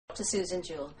Dr. Susan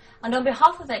Jewell, and on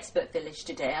behalf of Expert Village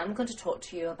today I'm going to talk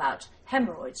to you about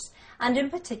hemorrhoids, and in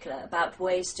particular about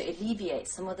ways to alleviate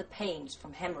some of the pains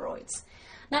from hemorrhoids.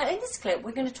 Now in this clip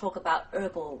we're going to talk about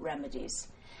herbal remedies.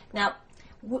 Now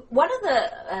one of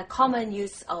the common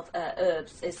use of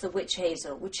herbs is the witch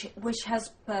hazel, which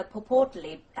has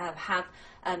purportedly have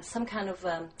some kind of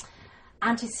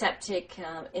antiseptic,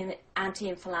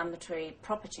 anti-inflammatory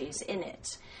properties in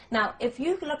it. Now, if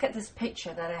you look at this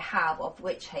picture that I have of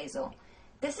witch hazel,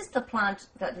 this is the plant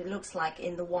that it looks like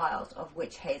in the wild of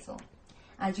witch hazel.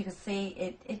 As you can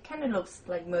see, it kind of looks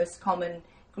like most common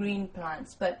green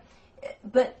plants, but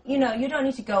you know, you don't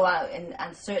need to go out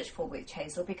and search for witch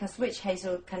hazel, because witch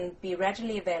hazel can be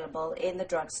readily available in the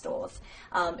drugstores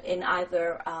in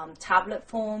either tablet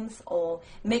forms or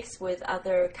mixed with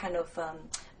other kind of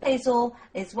hazel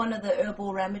is one of the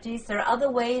herbal remedies. There are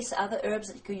other ways, other herbs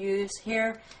that you could use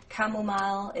here.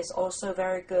 Chamomile is also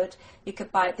very good. You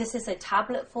could buy, this is a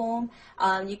tablet form.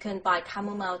 You can buy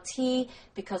chamomile tea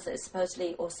because it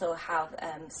supposedly also have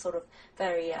sort of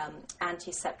very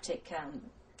antiseptic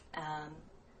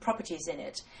properties in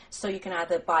it. So you can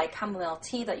either buy chamomile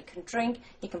tea that you can drink,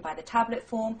 you can buy the tablet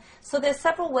form. So there's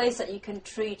several ways that you can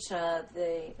treat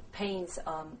the pains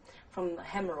from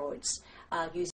hemorrhoids using